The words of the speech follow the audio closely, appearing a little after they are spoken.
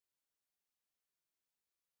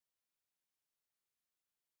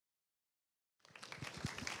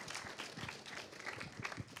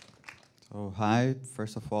So hi,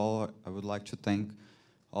 first of all, I would like to thank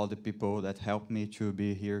all the people that helped me to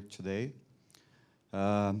be here today.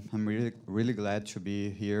 I'm really glad to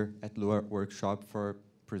be here at Lua workshop for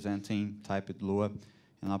presenting Typed Lua,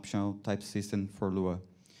 an optional type system for Lua.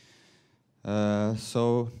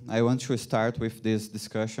 So I want to start with this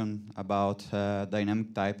discussion about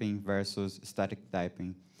dynamic typing versus static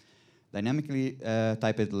typing. Dynamically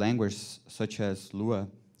typed languages such as Lua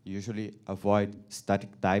usually avoid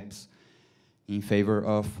static types in favor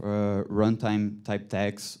of runtime type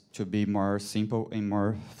tags to be more simple and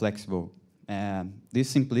more flexible. This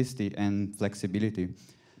simplicity and flexibility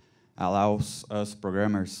allows us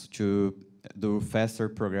programmers to do faster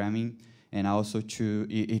programming, and also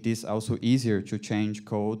it is also easier to change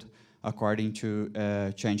code according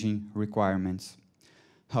to changing requirements.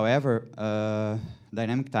 However,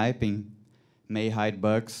 dynamic typing may hide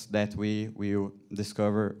bugs that we will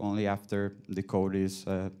discover only after the code is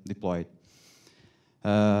deployed.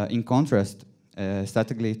 In contrast,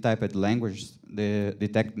 statically typed languages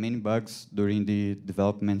detect many bugs during the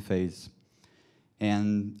development phase.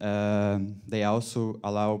 And they also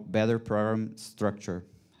allow better program structure.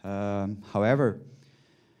 However,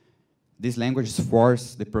 these languages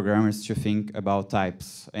force the programmers to think about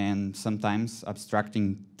types, and sometimes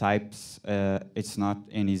abstracting types, it's not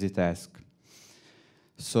an easy task.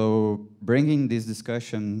 So bringing this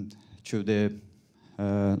discussion to the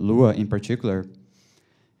Lua in particular,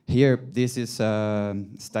 here, this is a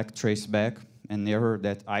stack traceback, an error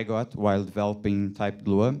that I got while developing Typed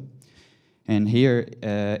Lua. And here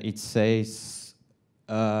it says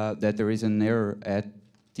that there is an error at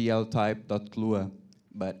tltype.lua,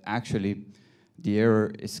 but actually the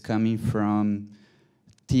error is coming from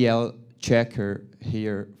tl checker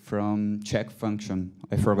here from check function.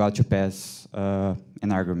 I forgot to pass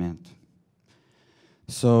an argument.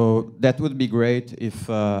 So that would be great if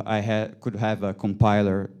I could have a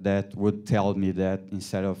compiler that would tell me that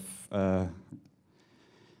instead of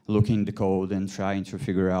looking the code and trying to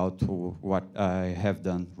figure out what I have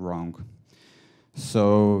done wrong.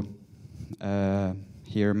 So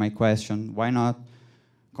here my question, why not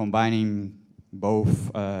combining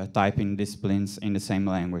both typing disciplines in the same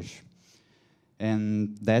language?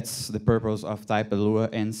 And that's the purpose of Typed Lua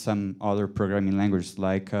and some other programming languages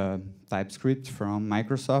like TypeScript from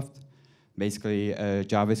Microsoft, basically a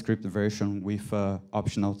JavaScript version with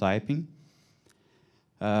optional typing.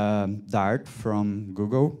 Dart from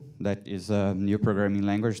Google, that is a new programming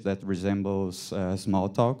language that resembles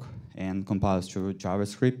Smalltalk and compiles to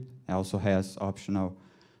JavaScript, also has optional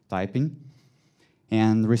typing.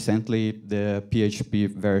 And recently, the PHP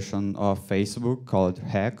version of Facebook called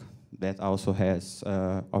Hack, that also has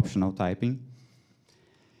optional typing.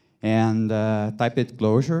 And typed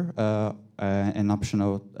closure, an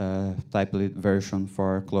optional typed version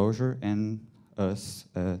for closure, and us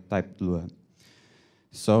Typed Lua.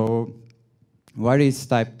 So what is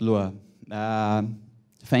Typed Lua?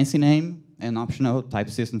 Fancy name, an optional type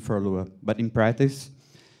system for Lua, but in practice,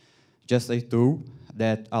 just a tool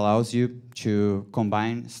that allows you to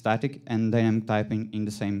combine static and dynamic typing in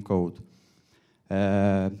the same code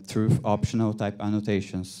through optional type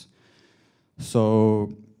annotations.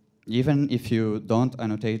 So even if you don't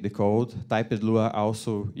annotate the code, Typed Lua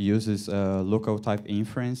also uses local type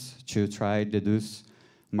inference to try to deduce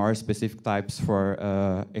more specific types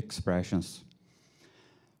for expressions.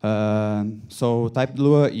 So Typed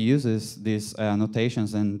Lua uses these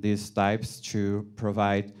annotations and these types to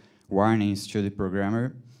provide warnings to the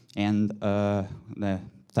programmer and the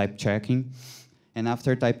type checking. And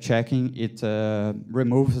after type checking, it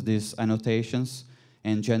removes these annotations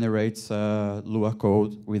and generates Lua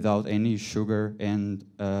code without any sugar and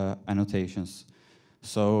annotations.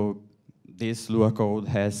 So this Lua code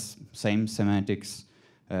has same semantics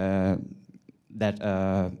that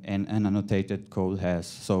an annotated code has.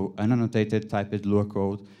 So unannotated typed Lua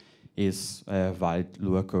code is valid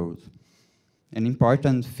Lua code. An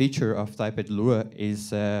important feature of Typed Lua is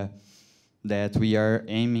that we are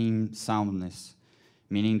aiming soundness,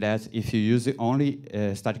 meaning that if you use only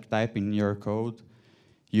static type in your code,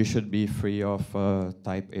 you should be free of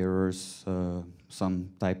type errors, some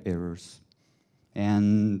type errors.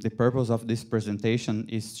 And the purpose of this presentation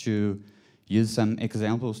is to use some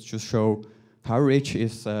examples to show how rich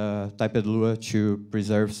is Typed Lua to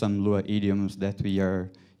preserve some Lua idioms that we are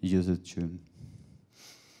used to.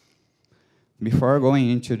 Before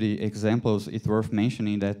going into the examples, it's worth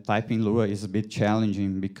mentioning that typing Lua is a bit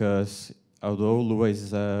challenging because although Lua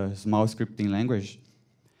is a small scripting language,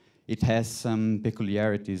 it has some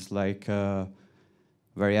peculiarities like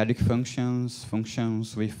variadic functions,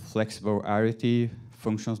 functions with flexible arity,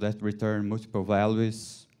 functions that return multiple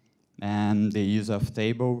values, and the use of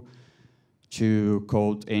table to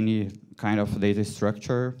code any kind of data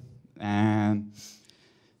structure. And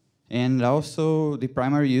also, the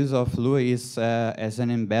primary use of Lua is as an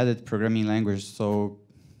embedded programming language. So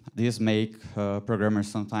this make programmers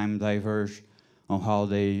sometimes diverge on how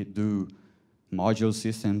they do module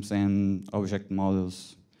systems and object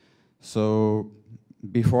models. So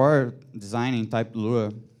before designing Typed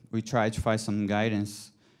Lua, we tried to find some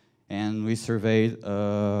guidance, and we surveyed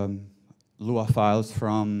Lua files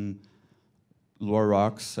from Lua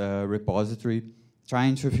Rocks repository,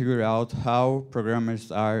 trying to figure out how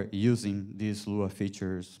programmers are using these Lua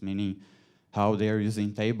features, meaning how they are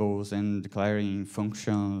using tables and declaring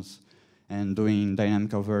functions and doing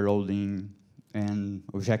dynamic overloading and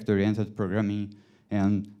object-oriented programming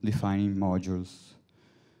and defining modules.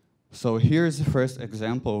 So here's the first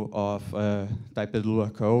example of Typed Lua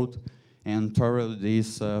code, and throughout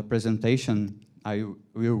this presentation, I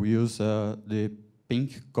will use the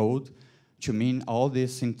pink code to mean all the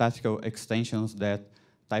syntactical extensions that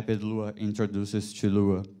Typed Lua introduces to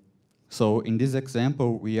Lua. So in this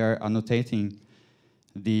example, we are annotating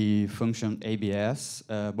the function ABS,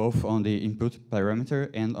 both on the input parameter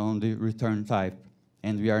and on the return type.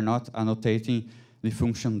 And we are not annotating the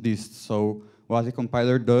function dist. So what the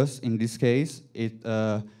compiler does in this case, it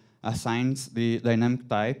assigns the dynamic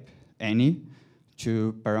type any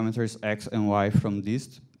to parameters x and y from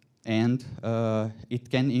dist, and it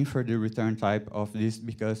can infer the return type of dist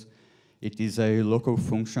because it is a local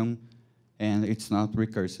function and it's not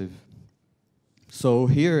recursive. So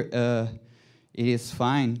here it is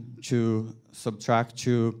fine to subtract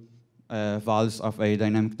two values of a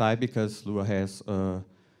dynamic type because Lua has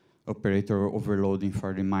operator overloading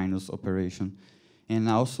for the minus operation. And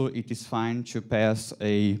also it is fine to pass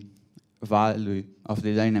a value of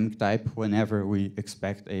the dynamic type whenever we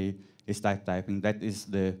expect a static typing. That is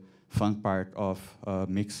the fun part of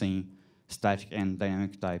mixing static and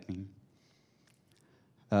dynamic typing.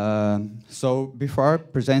 So before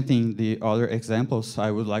presenting the other examples,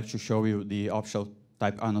 I would like to show you the optional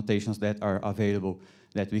type annotations that are available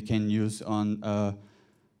that we can use on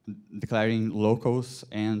declaring locals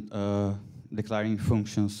and declaring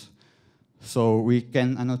functions. So we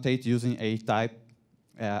can annotate using a type,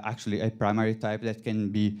 actually a primary type that can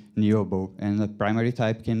be newable. And a primary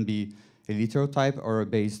type can be a literal type or a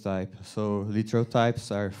base type. So literal types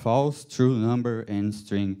are false, true, number, and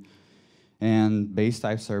string. And base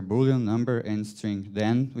types are Boolean, number, and string.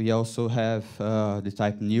 Then we also have the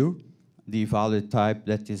type new, the valid type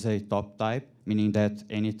that is a top type, meaning that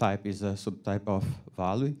any type is a subtype of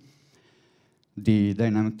value. The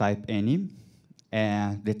dynamic type any,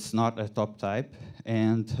 that's not a top type.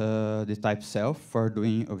 And the type self for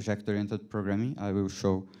doing object-oriented programming, I will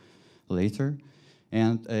show later.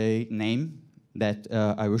 And a name that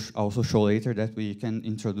I will also show later that we can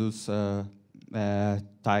introduce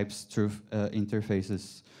types through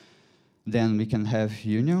interfaces. Then we can have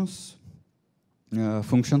unions,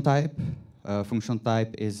 function type. Function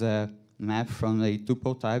type is a map from a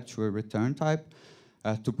tuple type to a return type.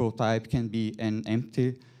 A tuple type can be an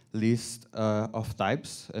empty list of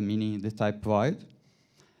types, meaning the type void.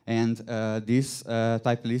 And this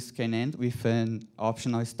type list can end with an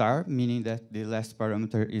optional star, meaning that the last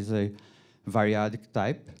parameter is a variadic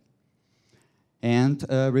type. And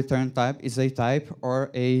return type is a type or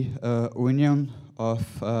a union of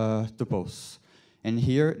tuples. And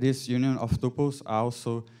here, this union of tuples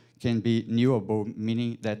also can be newable,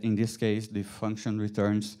 meaning that in this case, the function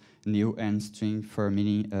returns new and string for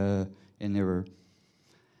meaning an error.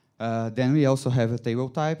 Then we also have a table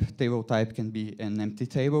type. Table type can be an empty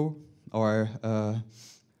table or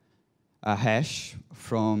a hash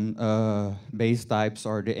from base types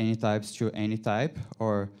or the any types to any type,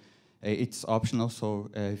 or it's optional, so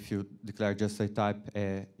if you declare just a type,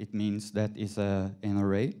 it means that is an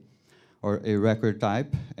array or a record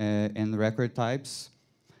type. And record types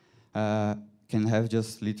can have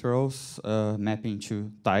just literals mapping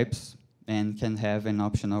to types and can have an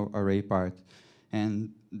optional array part. And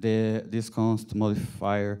this const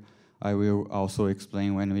modifier I will also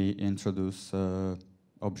explain when we introduce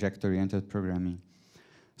object-oriented programming.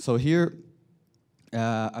 So here,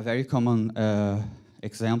 a very common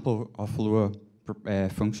example of Lua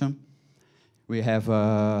function. We have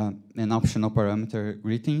an optional parameter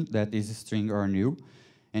greeting that is string or new,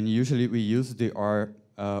 and usually we use the or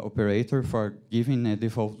operator for giving a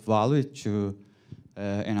default value to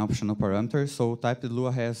an optional parameter. So Typed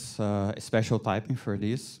Lua has a special typing for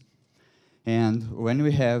this. And when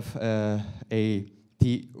we have a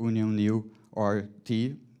T union new or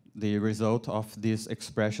T, the result of this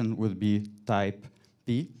expression would be type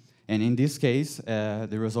P. And in this case,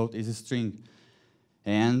 the result is a string.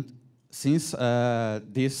 And since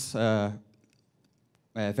this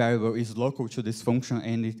variable is local to this function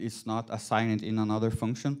and it is not assigned in another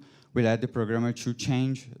function, we let the programmer to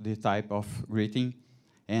change the type of greeting.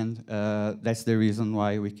 And that's the reason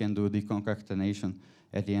why we can do the concatenation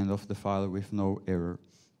at the end of the file with no error.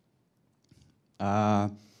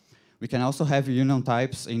 We can also have union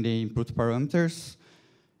types in the input parameters.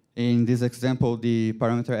 In this example, the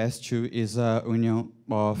parameter s2 is a union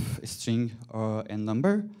of string and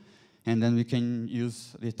number. And then we can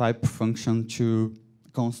use the type function to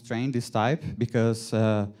constrain this type, because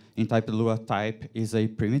in Typed Lua, type is a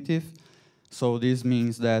primitive. So this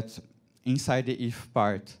means that inside the if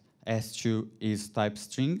part, s2 is type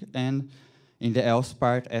string, and in the else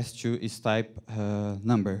part, s2 is type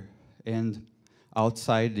number. And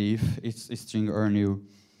outside the if, it's string or new.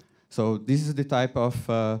 So this is the type of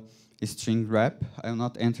string wrap. I will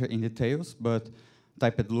not enter in details, but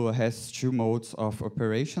Typed Lua has two modes of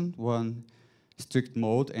operation, one strict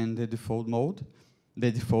mode and the default mode. The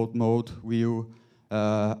default mode will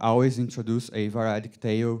always introduce a variadic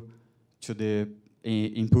tail to the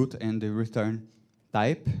input and the return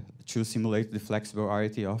type to simulate the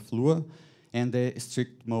flexibility of Lua, and the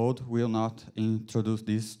strict mode will not introduce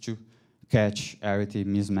this to catch arity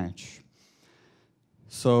mismatch.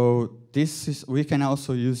 So this is, we can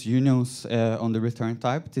also use unions on the return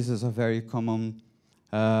type. This is a very common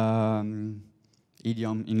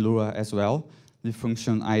idiom in Lua as well. The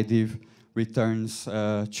function idiv returns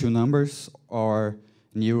two numbers, or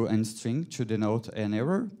new and string, to denote an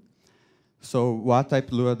error. So what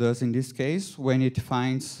Typed Lua does in this case, when it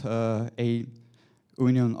finds a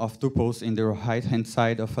union of tuples in the right-hand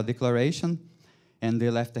side of a declaration, and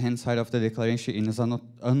the left-hand side of the declaration is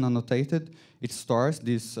unannotated, it stores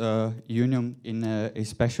this union in a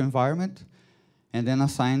special environment, and then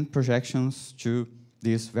assign projections to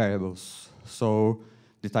these variables. So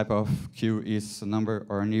the type of Q is number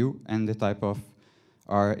or new, and the type of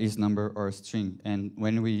R is number or string. And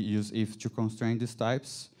when we use if to constrain these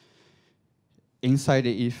types, inside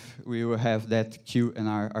the if, we will have that Q and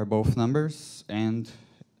R are both numbers, and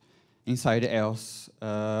inside the else,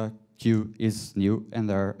 Q is new and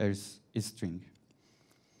R is string.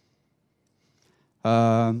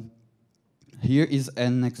 Here is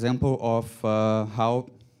an example of how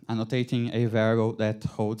annotating a variable that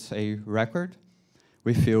holds a record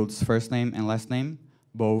with fields first name and last name,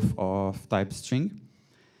 both of type string.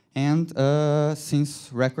 And since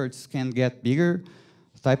records can get bigger,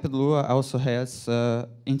 Typed Lua also has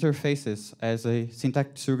interfaces as a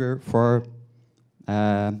syntax trigger for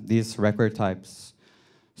these record types.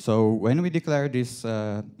 So when we declare this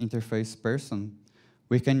interface person,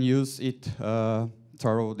 we can use it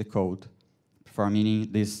through the code for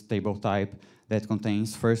meaning this table type that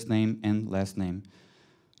contains first name and last name.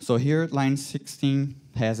 So here, line 16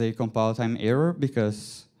 has a compile time error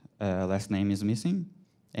because last name is missing.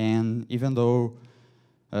 And even though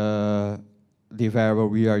the variable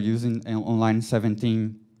we are using on line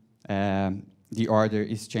 17, the order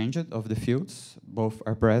is changed of the fields, both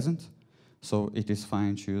are present, so it is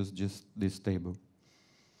fine to use just this table.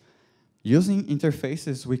 Using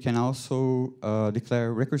interfaces, we can also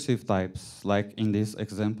declare recursive types. Like in this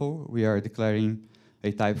example, we are declaring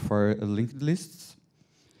a type for linked lists.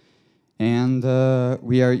 And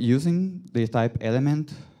we are using the type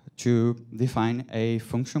element to define a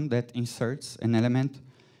function that inserts an element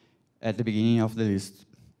at the beginning of the list.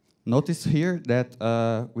 Notice here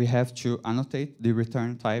that we have to annotate the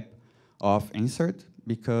return type of insert,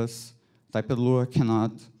 because Typed Lua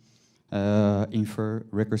cannot infer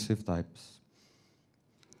recursive types.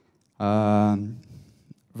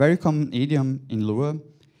 Very common idiom in Lua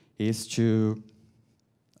is to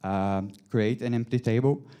create an empty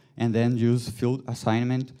table and then use field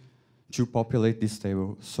assignment to populate this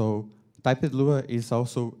table. So Typed Lua is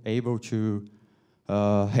also able to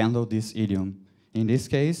handle this idiom. In this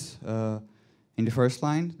case, in the first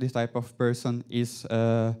line, the type of person is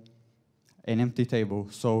an empty table.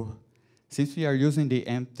 So since we are using the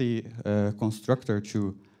empty constructor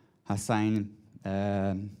to assign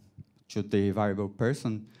to the variable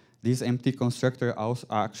person, this empty constructor also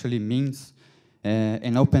actually means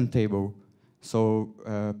an open table. So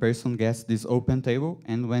person gets this open table,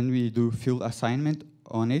 and when we do field assignment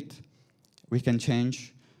on it, we can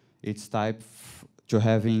change its type to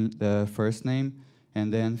having the first name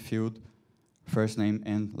and then field first name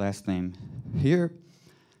and last name. Here,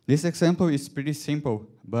 this example is pretty simple,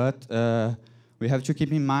 but we have to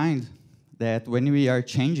keep in mind that when we are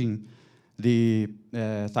changing the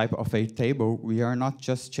type of a table, we are not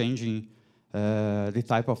just changing the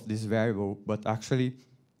type of this variable, but actually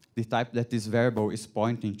the type that this variable is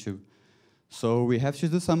pointing to. So we have to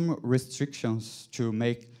do some restrictions to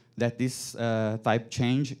make that this type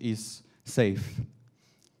change is safe.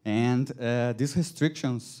 And these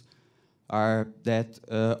restrictions are that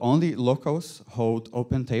only locals hold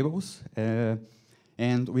open tables,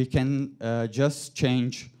 and we can just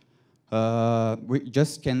change, we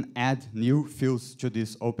just can add new fields to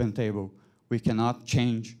this open table. We cannot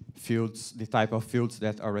change fields, the type of fields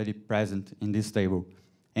that are already present in this table.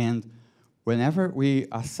 And whenever we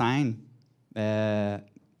assign an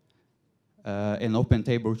open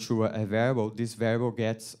table to a variable, this variable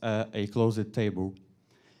gets a closed table.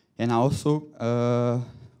 And also,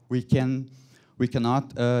 we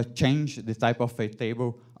cannot change the type of a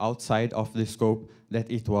table outside of the scope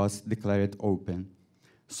that it was declared open.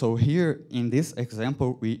 So here, in this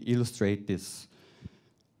example, we illustrate this.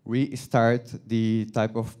 We start the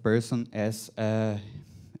type of person as an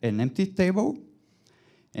empty table,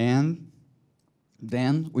 and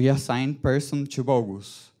then we assign person to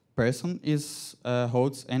bogus. Person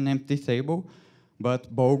holds an empty table,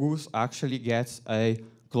 but bogus actually gets a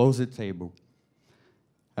closed table.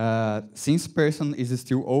 Since person is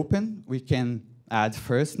still open, we can add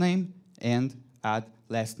first name and add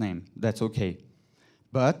last name. That's okay.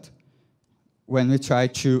 But when we try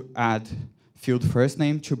to add field first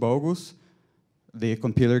name to bogus, the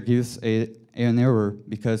compiler gives an error,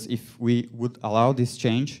 because if we would allow this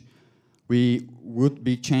change, we would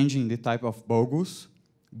be changing the type of bogus,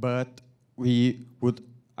 but we would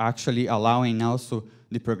actually allowing also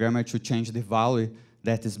the programmer to change the value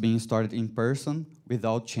that is being stored in person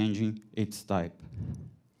without changing its type.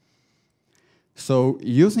 So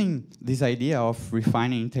using this idea of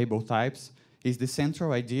refining table types is the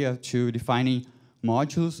central idea to defining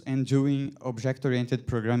modules and doing object-oriented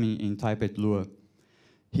programming in Typed Lua.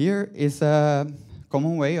 Here is a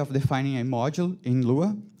common way of defining a module in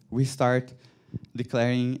Lua. We start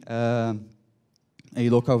declaring a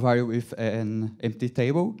local variable with an empty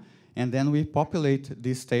table, and then we populate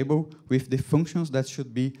this table with the functions that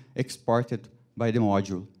should be exported by the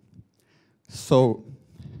module. So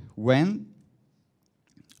when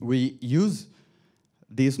we use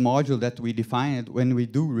this module that we defined, when we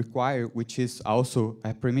do require, which is also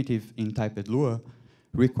a primitive in Typed Lua,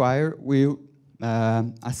 require will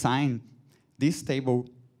assign this table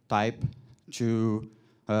type to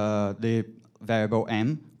the variable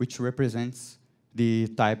m, which represents the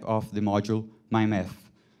type of the module myMath.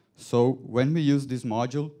 So when we use this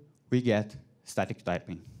module, we get static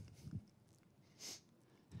typing.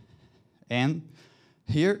 And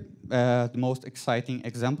here, the most exciting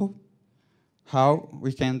example, how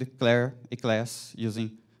we can declare a class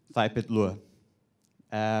using Typed Lua.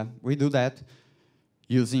 We do that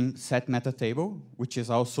using set meta table, which is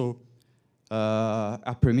also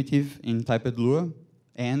a primitive in Typed Lua,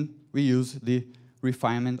 and we use the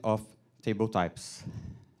refinement of table types.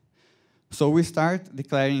 So we start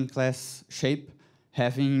declaring class shape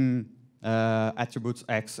having attributes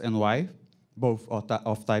x and y, both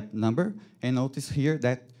of type number, and notice here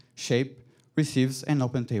that shape receives an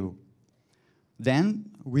open table.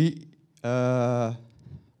 Then we add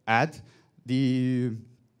the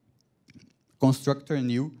constructor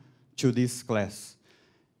new to this class.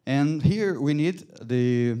 And here we need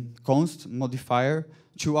the const modifier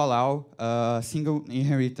to allow single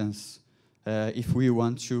inheritance if we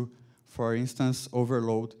want to, for instance,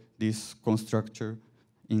 overload this constructor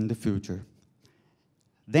in the future.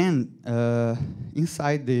 Then,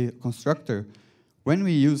 inside the constructor, when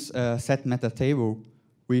we use set meta table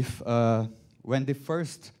with when the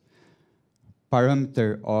first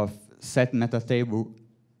parameter of set meta table,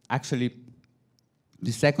 actually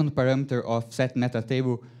the second parameter of set meta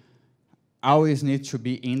table always needs to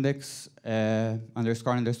be index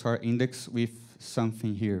underscore underscore index with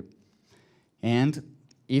something here. And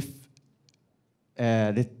if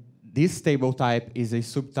this table type is a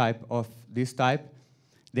subtype of this type,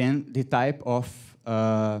 then the type of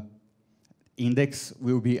index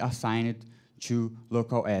will be assigned to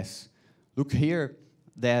local S. Look here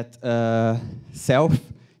that self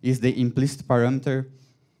is the implicit parameter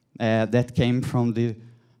that came from the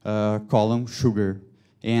column sugar,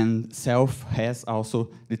 and self has also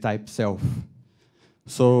the type self.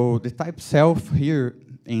 So the type self here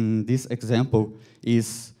in this example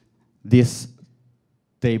is this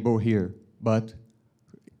table here, but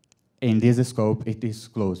in this scope it is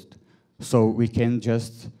closed. So we can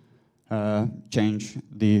just change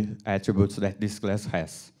the attributes that this class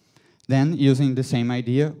has. Then, using the same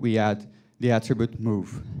idea, we add the attribute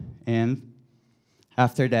move. And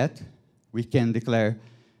after that, we can declare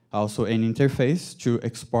also an interface to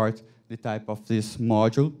export the type of this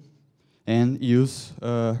module and use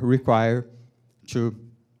require to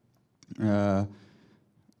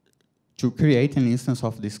create an instance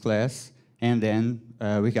of this class, and then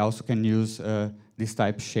we also can use this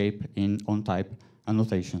type shape in on-type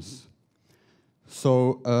annotations.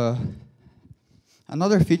 So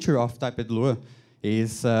another feature of Typed Lua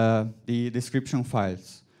is the description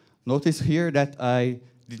files. Notice here that I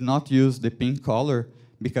did not use the pink color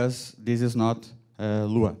because this is not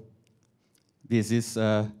Lua. This is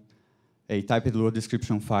a Typed Lua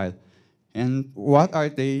description file. And what are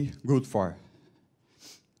they good for?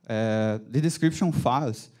 The description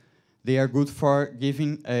files, they are good for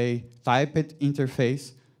giving a typed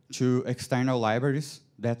interface to external libraries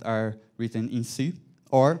that are written in C,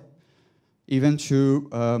 or even to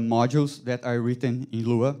modules that are written in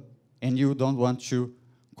Lua, and you don't want to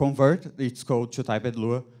convert its code to Typed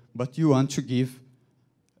Lua, but you want to give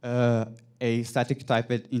a static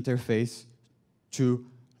typed interface to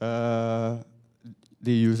the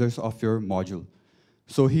users of your module.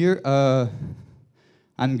 So here,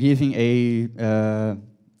 I'm giving a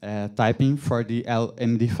typing for the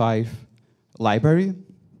LMD5 library,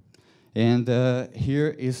 and here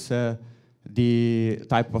is the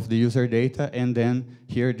type of the user data, and then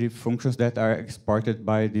here the functions that are exported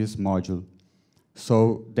by this module.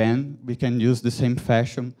 So then we can use the same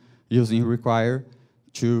fashion using require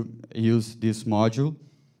to use this module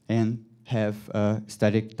and have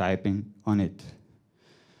static typing on it.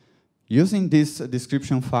 Using these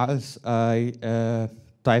description files, I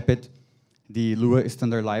typed the Lua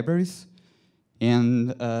standard libraries,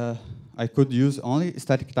 and I could use only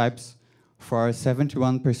static types for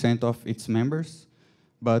 71% of its members,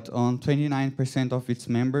 but on 29% of its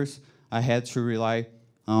members, I had to rely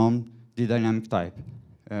on the dynamic type.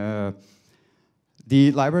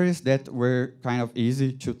 The libraries that were kind of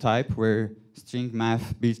easy to type were string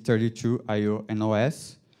math, bit32, IO, and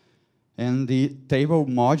OS. And the table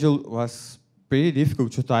module was pretty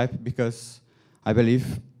difficult to type because I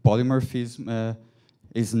believe polymorphism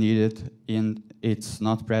is needed, and it's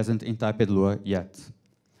not present in Typed Lua yet.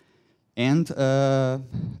 And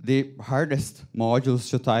the hardest modules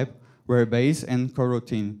to type were base and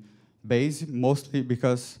coroutine. Base mostly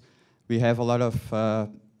because we have a lot of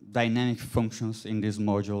dynamic functions in this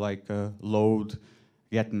module, like load,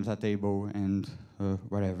 get metatable, and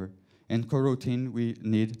whatever. And coroutine, we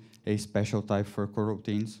need a special type for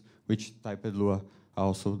coroutines, which Typed Lua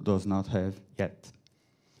also does not have yet.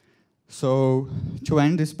 So to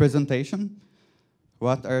end this presentation,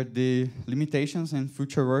 what are the limitations and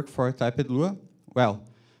future work for Typed Lua? Well,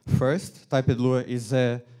 first, Typed Lua is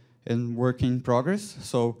in work in progress,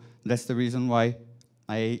 so that's the reason why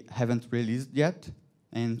I haven't released yet.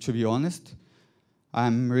 And to be honest,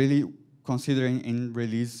 I'm really considering in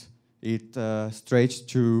release it straight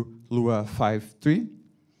to Lua 5.3.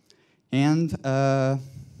 And I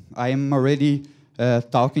am already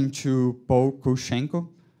talking to Paul Kulchenko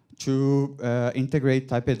to integrate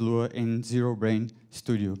Typed Lua in Zero Brain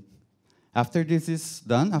Studio. After this is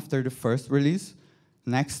done, after the first release,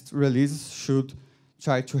 next release should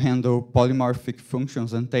try to handle polymorphic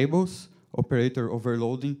functions and tables, operator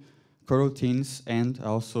overloading, coroutines, and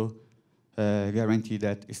also guarantee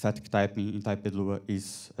that static typing in Typed Lua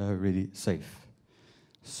is really safe.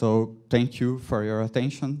 So thank you for your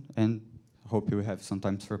attention, and hope you have some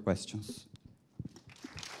time for questions.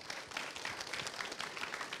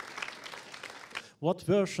 What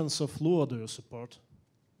versions of Lua do you support?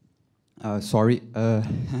 Sorry,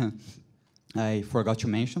 I forgot to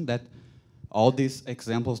mention that all these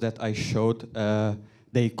examples that I showed,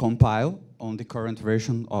 they compile on the current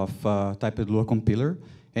version of Typed Lua compiler,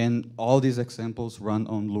 and all these examples run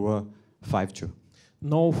on Lua 5.2.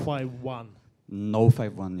 No 5.1. No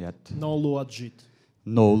 5.1 yet. No LuaJIT.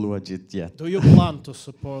 No LuaJIT yet. Do you plan to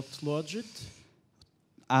support LuaJIT?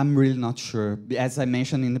 I'm really not sure. As I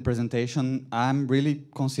mentioned in the presentation, I'm really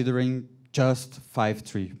considering just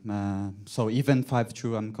 5.3. So even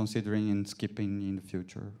 5.2 I'm considering and skipping in the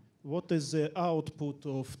future. What is the output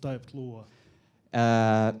of Typed Lua?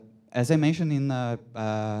 As I mentioned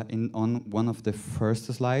on one of the first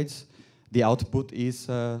slides, the output is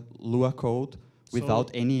Lua code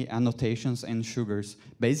without any annotations and sugars.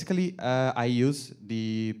 Basically, I use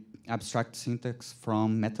the abstract syntax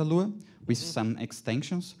from MetaLua with some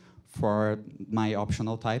extensions for my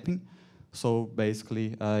optional typing. So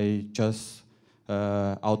basically, I just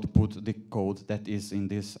output the code that is in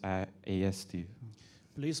this AST.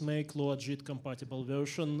 Please make LuaJIT compatible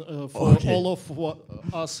version for all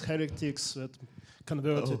of us heretics that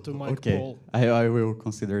converted to Mike Paul. I will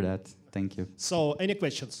consider that. Thank you. So, any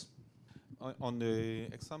questions? On the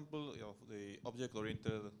example of the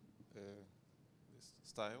object-oriented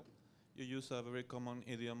style, you use a very common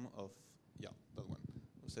idiom of, yeah, that one,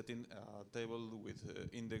 setting a table with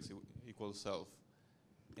index equals self.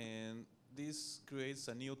 And this creates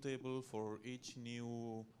a new table for each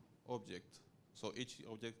new object. So each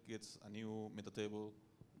object gets a new meta table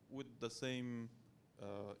with the same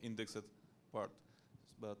indexed part.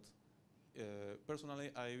 But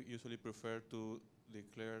personally, I usually prefer to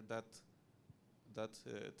declare that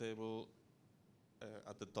table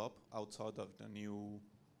at the top, outside of the new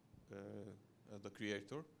the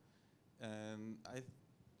creator. And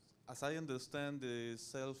as I understand, the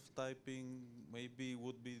self-typing maybe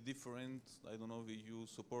would be different. I don't know if you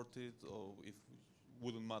support it or if it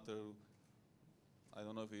wouldn't matter. I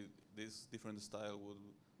don't know if this different style would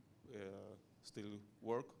still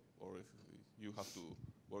work, or if you have to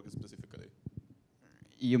work specifically.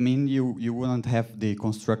 You mean you wouldn't have the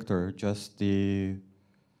constructor, just the...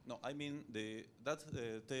 No, I mean that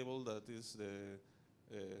table that is the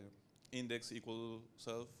index equal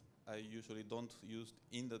self. I usually don't use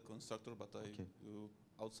in the constructor, but I do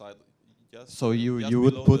outside. Just so you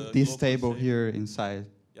would put this table shape here inside.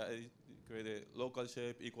 Yeah, I create a local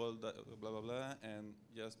shape equal that blah blah blah, and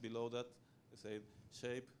just below that I say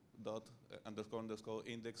shape dot underscore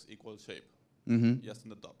index equal shape. Mm-hmm. Just in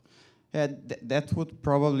the top. Yeah, that would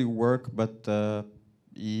probably work, but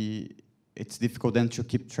it's difficult then to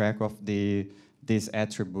keep track of these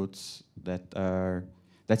attributes that are.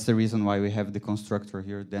 That's the reason why we have the constructor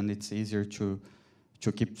here. Then it's easier to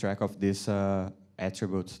keep track of these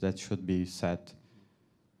attributes that should be set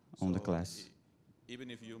on the class. Even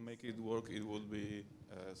if you make it work, it will be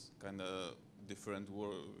kind of different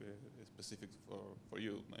specific for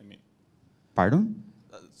you. I mean. Pardon?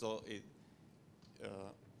 So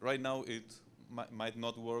right now it might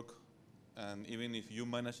not work, and even if you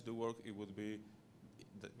manage to work, it would be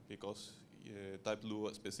because Typed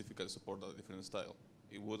Lua specifically support a different style.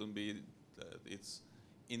 It wouldn't be it's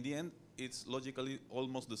in the end it's logically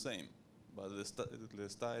almost the same, but the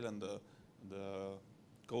style and the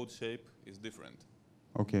code shape is different.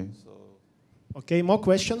 Okay. So okay, more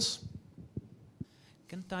questions?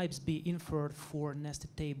 Can types be inferred for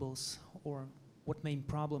nested tables, or what main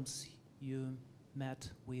problems you met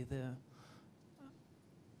with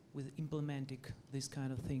implementing this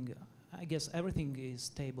kind of thing? I guess everything is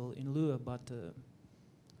stable in Lua, but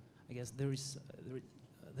I guess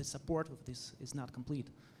the support of this is not complete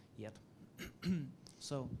yet.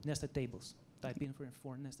 So nested tables, type inference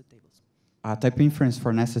for nested tables. Type inference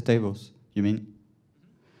for nested tables, you mean?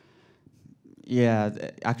 Yeah,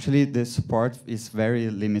 actually the support is very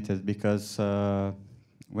limited because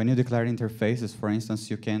when you declare interfaces, for instance,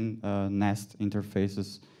 you can nest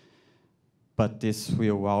interfaces, but this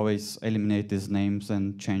will always eliminate these names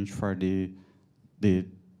and change for the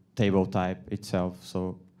table type itself.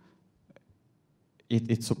 So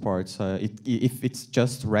it supports, if it's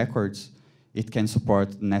just records, it can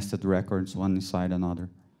support nested records one inside another.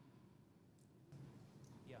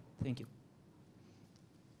 Yeah, thank you.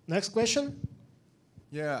 Next question?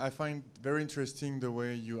 Yeah, I find very interesting the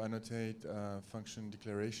way you annotate function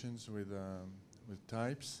declarations with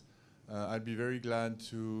types. I'd be very glad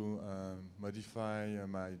to modify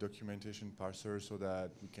my documentation parser so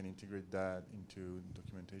that we can integrate that into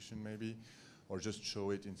documentation maybe, or just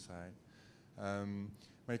show it inside.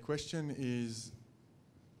 My question is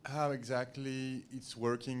how exactly it's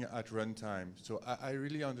working at runtime. So I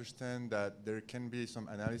really understand that there can be some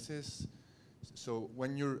analysis. So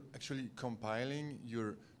when you're actually compiling,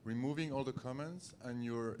 you're removing all the comments and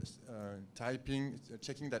you're typing,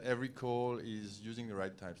 checking that every call is using the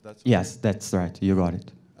right types. That's yes, right? That's right. You got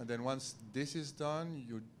it. And then once this is done,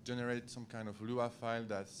 you generate some kind of Lua file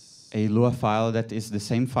that's... A Lua file that is the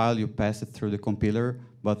same file you pass it through the compiler,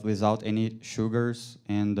 but without any sugars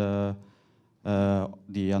and the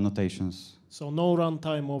annotations. So no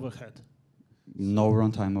runtime overhead. No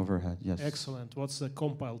runtime overhead, yes. Excellent. What's the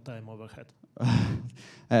compile time overhead?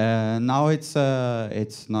 Now it's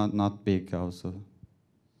not big also.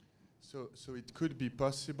 So it could be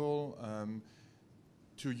possible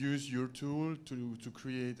to use your tool to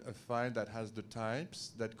create a file that has the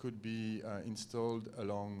types that could be installed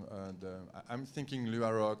along I'm thinking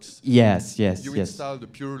Lua Rocks. Yes. You install the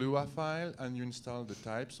pure Lua file and you install the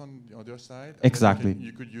types on the other side. Exactly.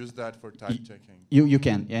 You could use that for type checking. You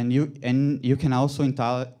can, and you can also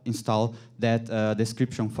install that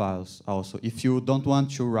description files also. If you don't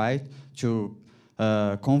want to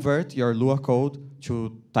convert your Lua code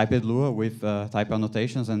to Typed Lua with type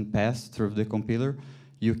annotations and pass through the compiler,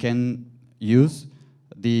 you can use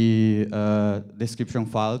the description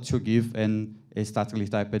file to give a statically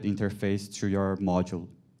typed interface to your module.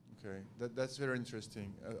 Okay, that's very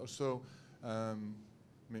interesting. Also,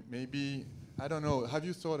 maybe, I don't know, have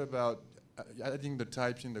you thought about adding the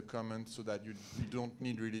types in the comments so that you don't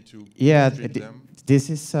need really to treat them? This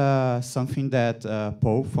is something that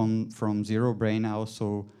Paul from Zero Brain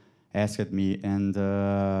also asked me, and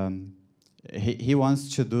he wants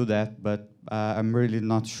to do that, but I'm really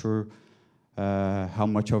not sure how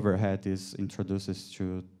much overhead this introduces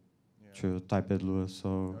to Typed Lua.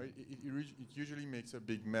 So it usually makes a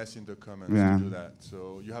big mess in the comments to do that.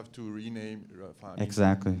 So you have to rename.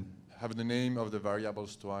 Exactly. Have the name of the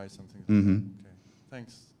variables twice, something. Okay.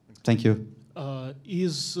 Thanks. Thank you.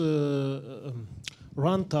 Is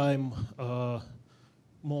runtime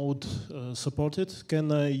mode supported?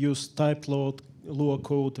 Can I use typed Lua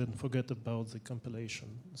code and forget about the compilation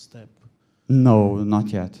step? No, not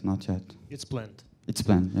yet. Not yet. It's planned. It's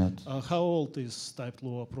planned. Yet. How old is Typed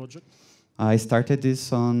Lua project? I started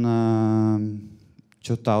this on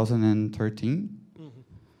 2013.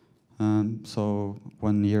 So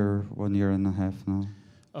 1 year and a half now.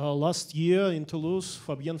 Last year in Toulouse,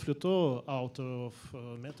 Fabien Fluteau, out of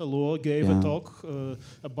Meta Lua, gave a talk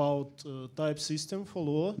about type system for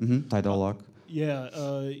Lua. Tidal lock. Yeah,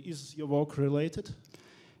 is your work related?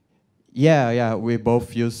 Yeah, we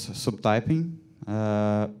both use subtyping,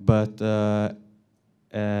 but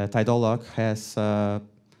Tidal lock has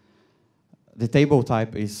the table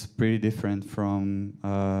type is pretty different from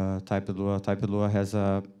Typed Lua. Typed Lua has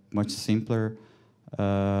a much simpler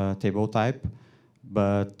table type,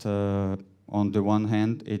 but on the one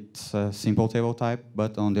hand, it's a simple table type,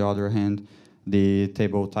 but on the other hand, the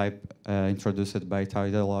table type introduced by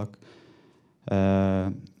Tidal lock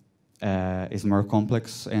is more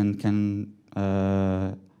complex and can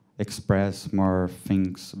express more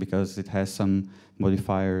things because it has some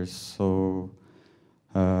modifiers. So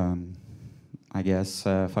I guess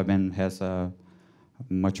Fabien has a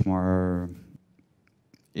much more.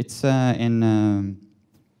 It's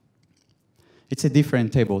it's a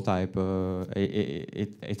different table type.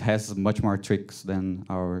 It has much more tricks than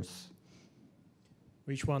ours.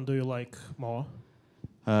 Which one do you like more?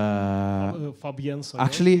 Fabien's.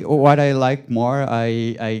 Actually, what I like more,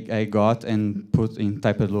 I got and put in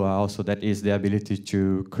Typed Lua also. That is the ability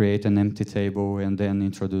to create an empty table and then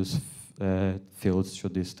introduce fields to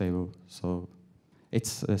this table. So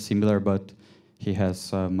it's similar, but he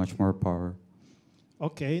has much more power.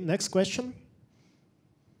 Okay, next question.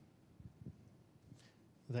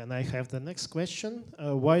 Then I have the next question.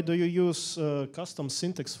 Why do you use custom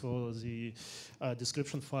syntax for the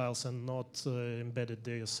description files and not embedded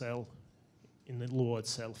DSL in the Lua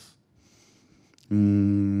itself?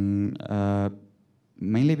 Mainly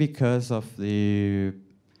because of the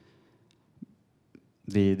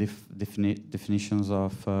definitions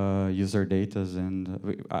of user data, and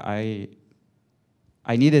I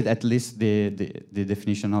needed at least the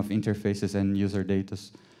definition of interfaces and user data.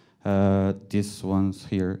 These ones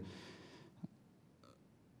here,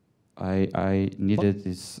 I needed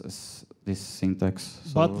this syntax.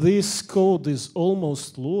 So but this code is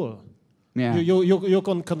almost Lua. Yeah. You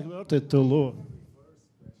can convert it to Lua.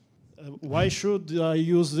 Why should I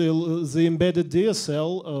use the embedded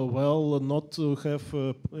DSL? Well, not to have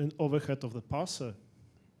an overhead of the parser.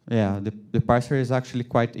 Yeah, the parser is actually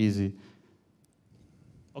quite easy.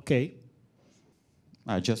 Okay.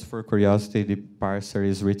 Just for curiosity, the parser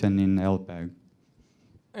is written in LPAG.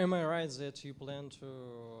 Am I right that you plan to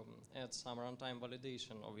add some runtime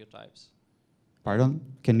validation of your types? Pardon?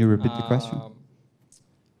 Can you repeat the question?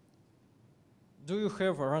 Do you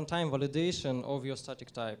have a runtime validation of your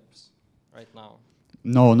static types right now?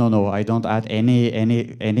 No. I don't add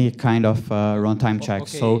any kind of runtime check.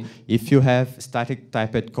 Okay. So if you have static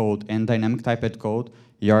typed code and dynamic typed code,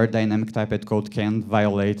 your dynamic typed code can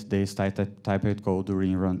violate the static typed code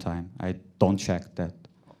during runtime. I don't check that.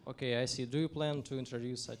 Okay, I see. Do you plan to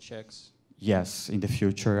introduce such checks? Yes, in the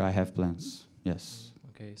future I have plans. Yes.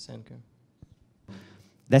 Okay, thank you.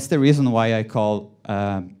 That's the reason why I call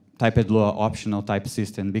Typed Lua optional type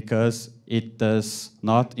system, because it does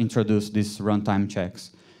not introduce these runtime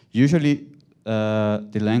checks. Usually,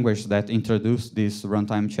 the language that introduce these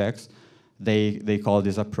runtime checks, they call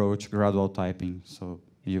this approach gradual typing. So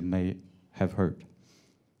you may have heard.